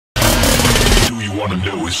wanna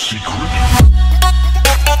know his secret?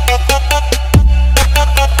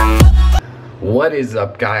 What is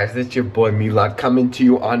up, guys? It's your boy Milad coming to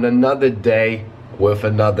you on another day with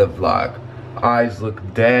another vlog. Eyes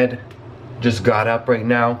look dead. Just got up right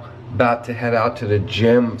now, about to head out to the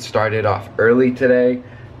gym. Started off early today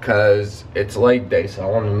because it's leg day, so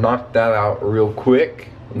I want to knock that out real quick.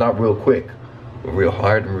 Not real quick, but real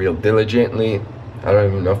hard and real diligently. I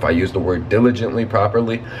don't even know if I used the word diligently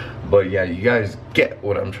properly, but yeah, you guys get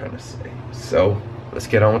what I'm trying to say. So let's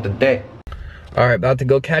get on with the day. All right, about to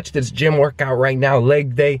go catch this gym workout right now,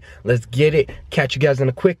 leg day. Let's get it. Catch you guys in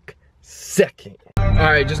a quick second.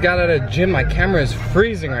 All right, just got out of the gym. My camera is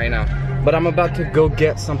freezing right now, but I'm about to go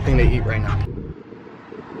get something to eat right now.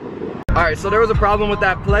 All right, so there was a problem with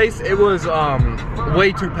that place. It was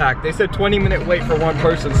way too packed. They said 20-minute wait for one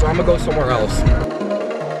person, so I'm gonna go somewhere else.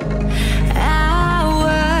 I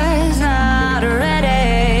was not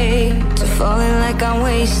ready to falling like I'm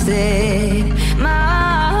wasted.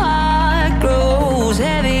 My heart grows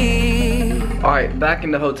heavy. All right, back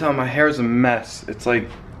in the hotel. My hair's a mess. It's like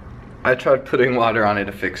I tried putting water on it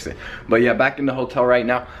to fix it. But yeah, back in the hotel right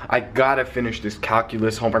now. I gotta finish this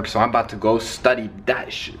calculus homework, so I'm about to go study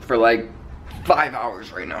that shit for like 5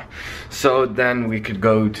 hours right now. So then we could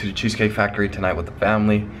go to the Cheesecake Factory tonight with the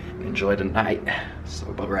family, enjoy the night.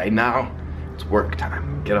 So, but right now, it's work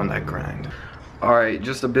time. Get on that grind. All right,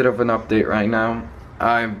 just a bit of an update right now.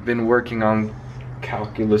 I've been working on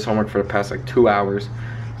calculus homework for the past like 2 hours.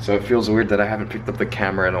 So it feels weird that I haven't picked up the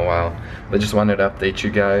camera in a while. But just wanted to update you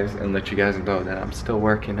guys and let you guys know that I'm still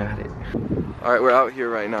working at it. All right, we're out here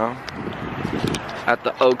right now at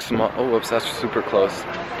the Oaks Mall. Oh, whoops, that's super close.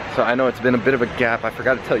 So I know it's been a bit of a gap. I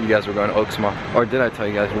forgot to tell you guys we're going to Oaks Mall. Or did I tell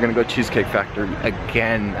you guys? We're gonna go Cheesecake Factory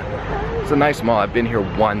again. It's a nice mall. I've been here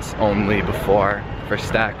once only before for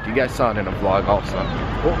Stacked. You guys saw it in a vlog also.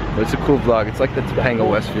 But it's a cool vlog. It's like the Topanga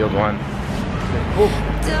Westfield one.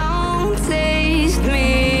 Don't taste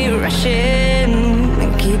me rushing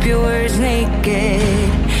and keep your words naked.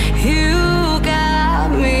 You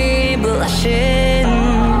got me blushing,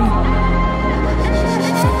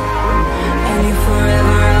 and you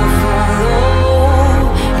forever I'll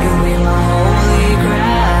follow. You'll be my holy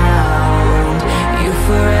ground. You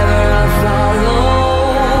forever I'll follow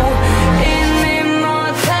in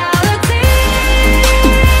immortality.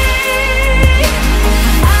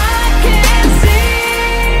 I can see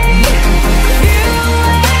you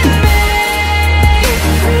and me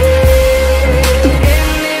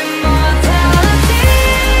in immortality.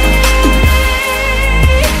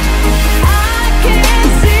 I can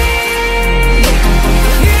see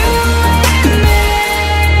you and me.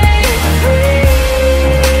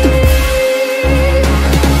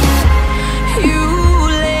 You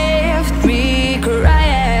left me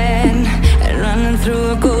crying and running through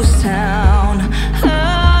a ghost town,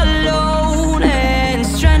 alone and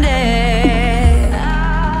stranded.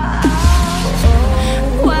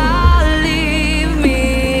 Why leave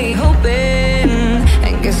me hoping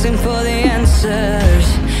and guessing for the answers?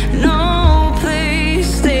 No place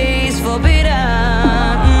stays forbidden,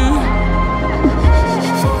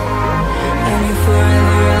 and you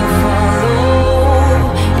forever I'll follow.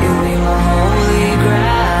 You'll be my holy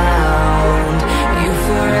ground. You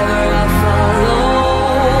forever I'll follow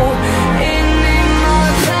in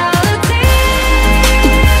immortality.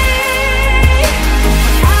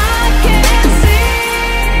 I can see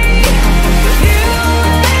you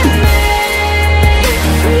and me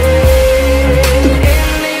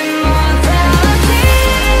in immortality.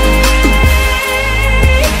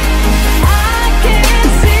 I can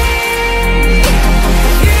see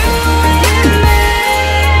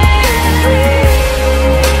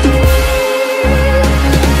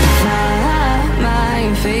my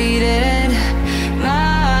mind faded,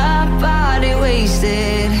 my body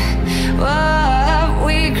wasted. What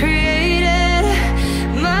we created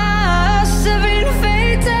must have been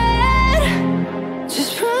fated.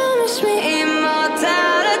 Just promise me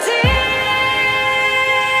immortality.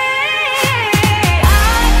 I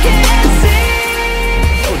can see.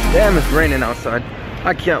 Oh damn, it's raining outside.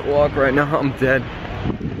 I can't walk right now. I'm dead.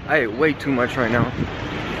 I ate way too much right now.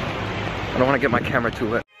 I don't want to get my camera too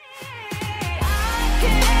wet.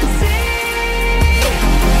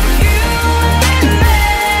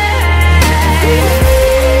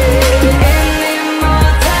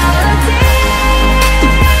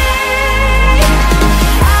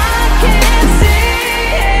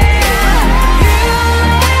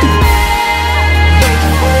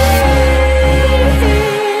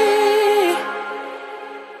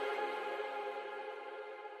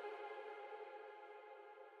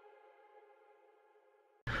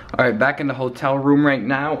 All right, back in the hotel room right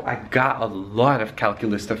now. I got a lot of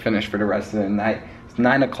calculus to finish for the rest of the night. It's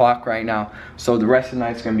 9 o'clock right now, so the rest of the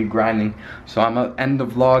night's gonna be grinding. So I'm gonna end the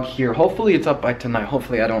vlog here. Hopefully it's up by tonight.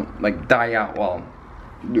 Hopefully I don't like die out while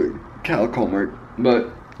I'm doing calc homework. But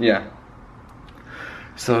yeah,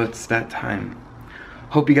 so it's that time.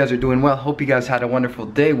 Hope you guys are doing well. Hope you guys had a wonderful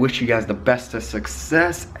day. Wish you guys the best of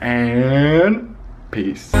success and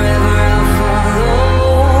peace.